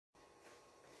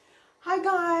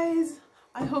guys,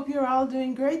 I hope you're all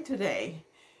doing great today.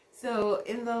 So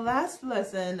in the last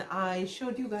lesson I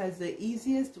showed you guys the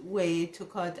easiest way to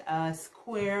cut a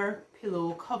square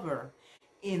pillow cover.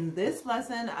 In this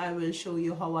lesson I will show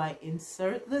you how I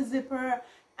insert the zipper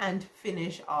and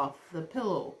finish off the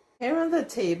pillow. Here on the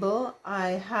table I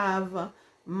have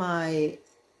my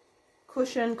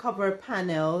cushion cover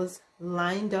panels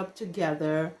lined up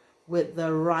together with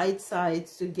the right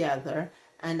sides together,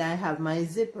 and I have my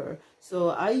zipper. So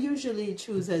I usually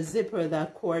choose a zipper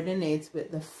that coordinates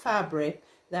with the fabric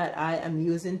that I am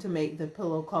using to make the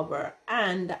pillow cover,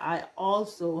 and I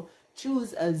also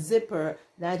choose a zipper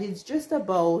that is just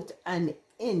about an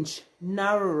inch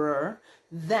narrower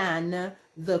than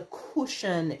the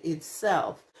cushion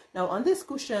itself. Now on this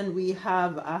cushion we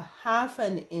have a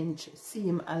 1/2 inch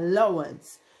seam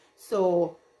allowance.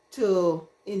 So to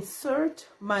insert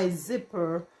my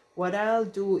zipper, what I'll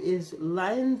do is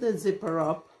line the zipper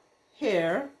up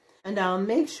here, and I'll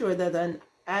make sure that on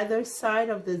either side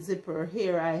of the zipper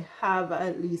here I have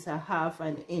at least a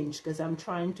 1/2 inch because I'm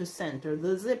trying to center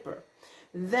the zipper.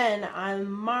 Then I'll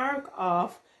mark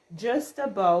off just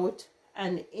about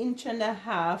 1.5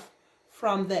 inches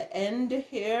from the end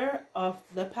here of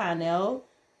the panel.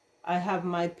 I have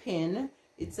my pin.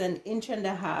 It's 1.5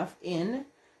 inches in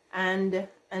and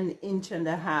 1.5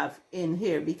 inches in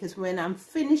here, because when I'm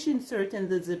finished inserting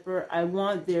the zipper I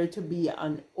want there to be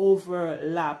an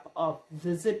overlap of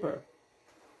the zipper.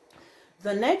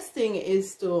 The next thing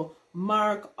is to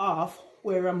mark off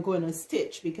where I'm going to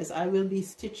stitch, because I will be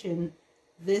stitching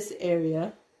this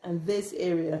area and this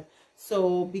area.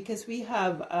 So because we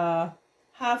have a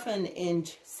 1/2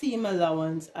 inch seam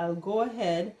allowance, I'll go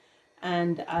ahead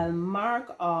and I'll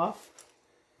mark off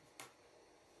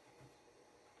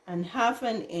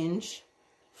 1/2 inch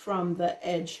from the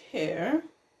edge here,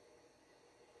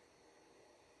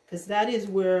 because that is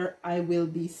where I will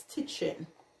be stitching.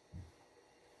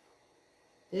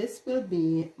 This will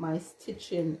be my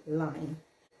stitching line,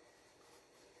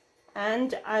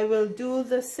 and I will do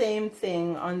the same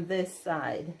thing on this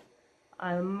side.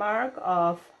 I'll mark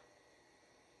off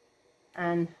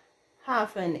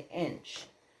 1/2 inch,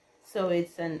 so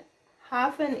it's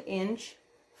 1/2 inch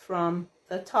from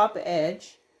the top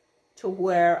edge to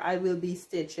where I will be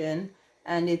stitching,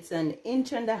 and it's 1.5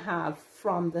 inches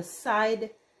from the side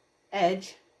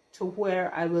edge to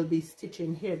where I will be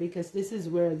stitching here, because this is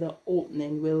where the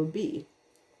opening will be.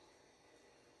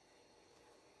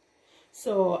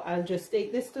 So I'll just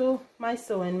take this to my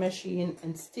sewing machine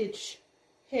and stitch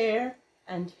here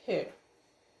and here.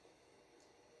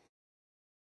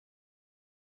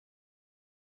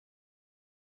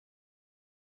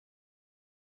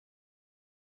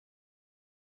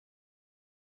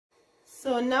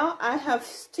 So now I have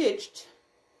stitched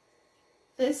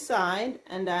this side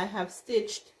and I have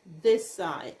stitched this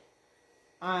side.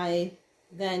 I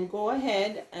then go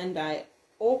ahead and I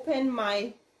open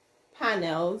my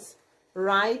panels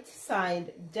right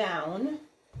side down,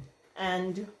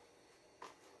 and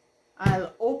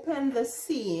I'll open the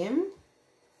seam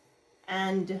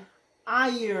and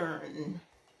iron.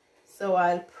 So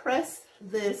I'll press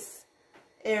this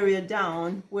area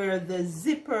down where the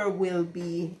zipper will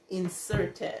be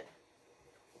inserted.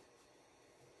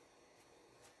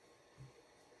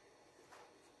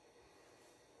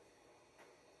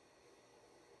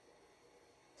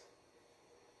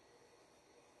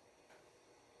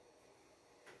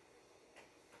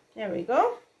 There we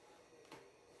go.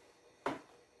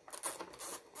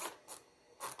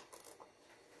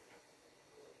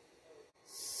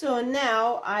 So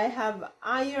now I have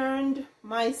ironed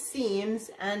my seams,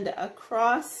 and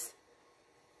across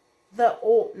the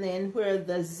opening where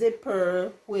the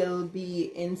zipper will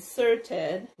be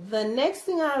inserted, the next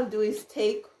thing I'll do is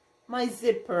take my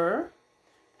zipper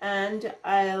and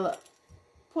I'll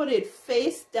put it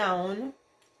face down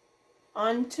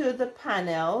onto the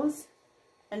panels,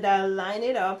 and I'll line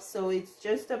it up so it's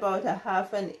just about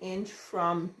 1/2 inch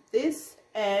from this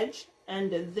edge and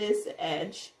this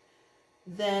edge.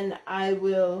 Then I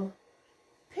will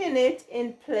pin it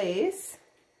in place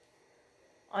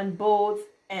on both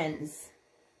ends.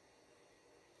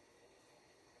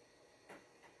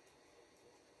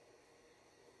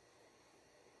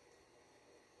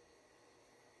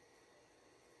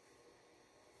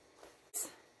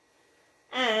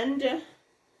 And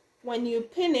when you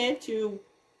pin it, you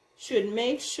should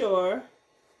make sure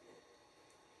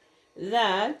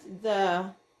that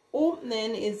the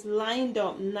opening is lined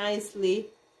up nicely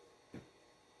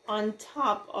on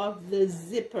top of the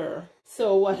zipper.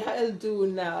 So what I'll do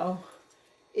now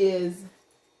is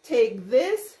take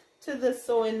this to the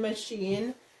sewing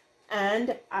machine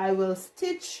and I will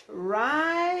stitch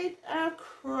right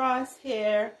across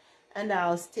here, and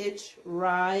I'll stitch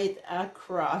right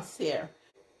across here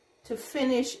to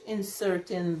finish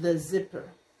inserting the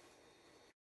zipper.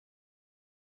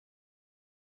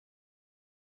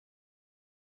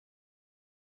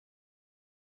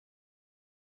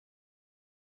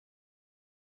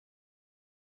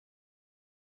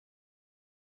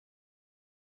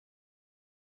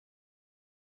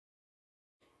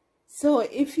 So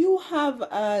if you have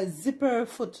a zipper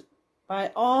foot,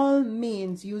 by all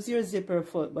means use your zipper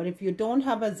foot, but if you don't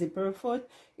have a zipper foot,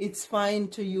 it's fine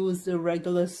to use the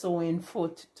regular sewing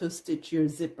foot to stitch your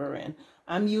zipper in.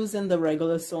 I'm using the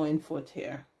regular sewing foot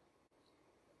here.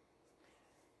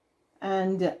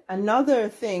 And another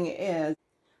thing is,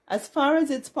 as far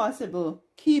as it's possible,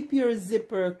 keep your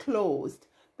zipper closed.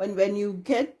 But when you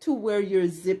get to where your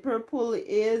zipper pull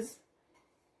is,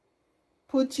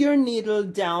 put your needle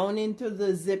down into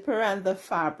the zipper and the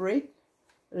fabric,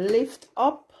 lift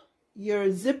up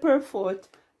your zipper foot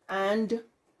and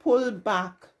pull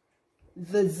back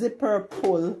the zipper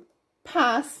pull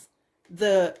past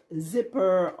the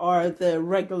zipper or the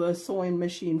regular sewing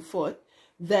machine foot.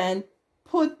 Then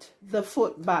put the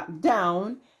foot back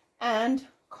down and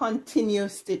continue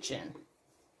stitching.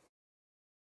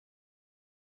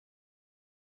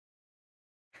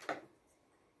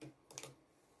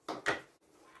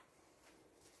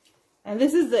 And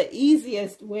this is the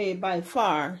easiest way by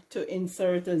far to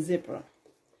insert a zipper.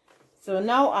 So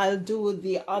now I'll do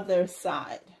the other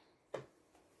side.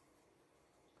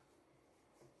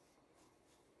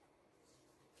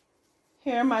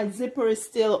 Here my zipper is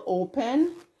still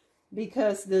open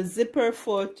because the zipper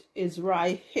foot is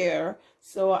right here.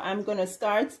 So I'm going to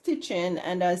start stitching,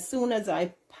 and as soon as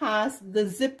I pass the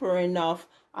zipper enough,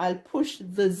 I'll push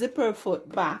the zipper foot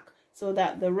back so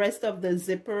that the rest of the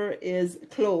zipper is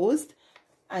closed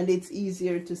and it's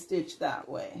easier to stitch that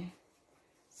way.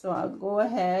 So I'll go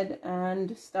ahead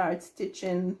and start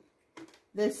stitching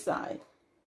this side.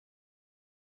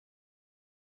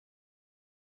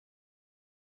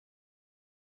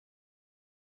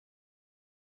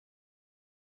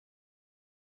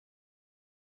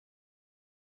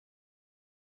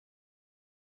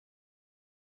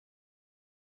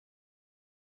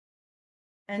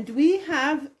 And we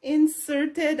have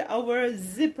inserted our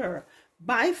zipper.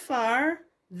 By far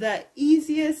the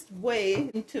easiest way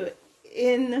to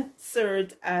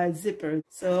insert a zipper.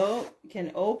 So we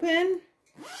can open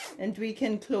and we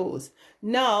can close.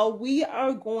 Now we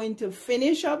are going to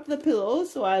finish up the pillow,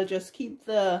 so I'll just keep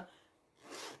the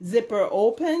zipper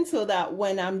open so that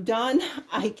when I'm done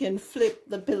I can flip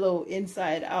the pillow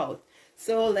inside out.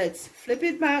 So let's flip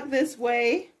it back this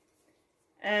way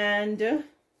and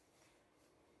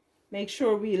make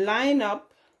sure we line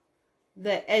up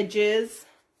the edges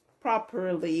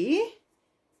properly,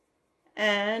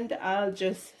 and I'll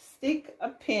just stick a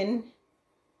pin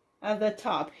at the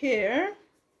top here,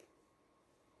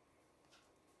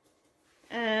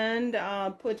 and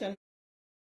I'll put an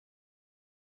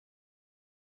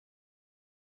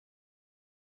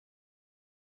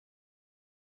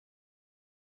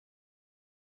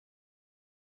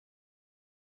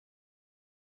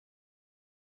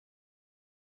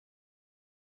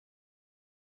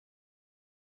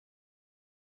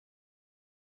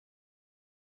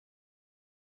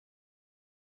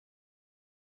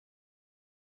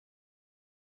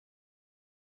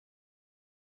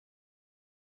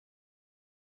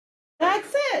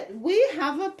that's it. We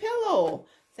have a pillow.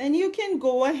 Then you can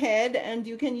go ahead and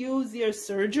you can use your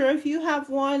serger if you have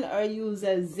one, or use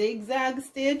a zigzag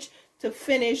stitch to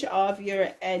finish off your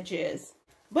edges.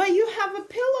 But you have a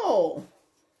pillow.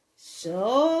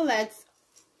 So let's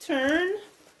turn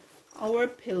our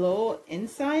pillow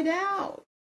inside out.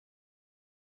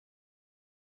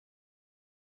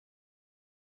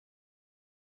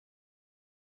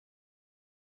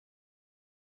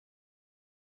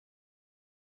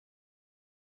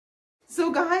 So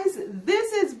guys,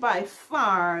 this is by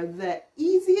far the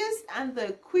easiest and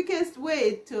the quickest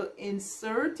way to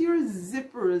insert your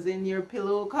zippers in your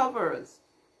pillow covers.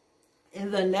 In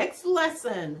the next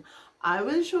lesson, I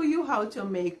will show you how to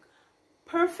make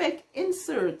perfect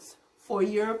inserts for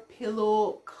your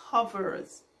pillow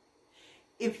covers.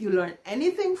 If you learned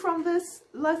anything from this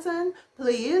lesson,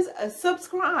 please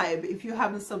subscribe if you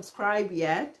haven't subscribed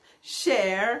yet.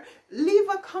 Share, leave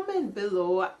a comment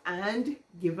below, and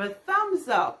give a thumbs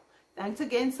up. Thanks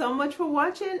again so much for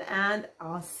watching, and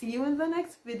I'll see you in the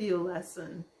next video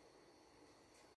lesson.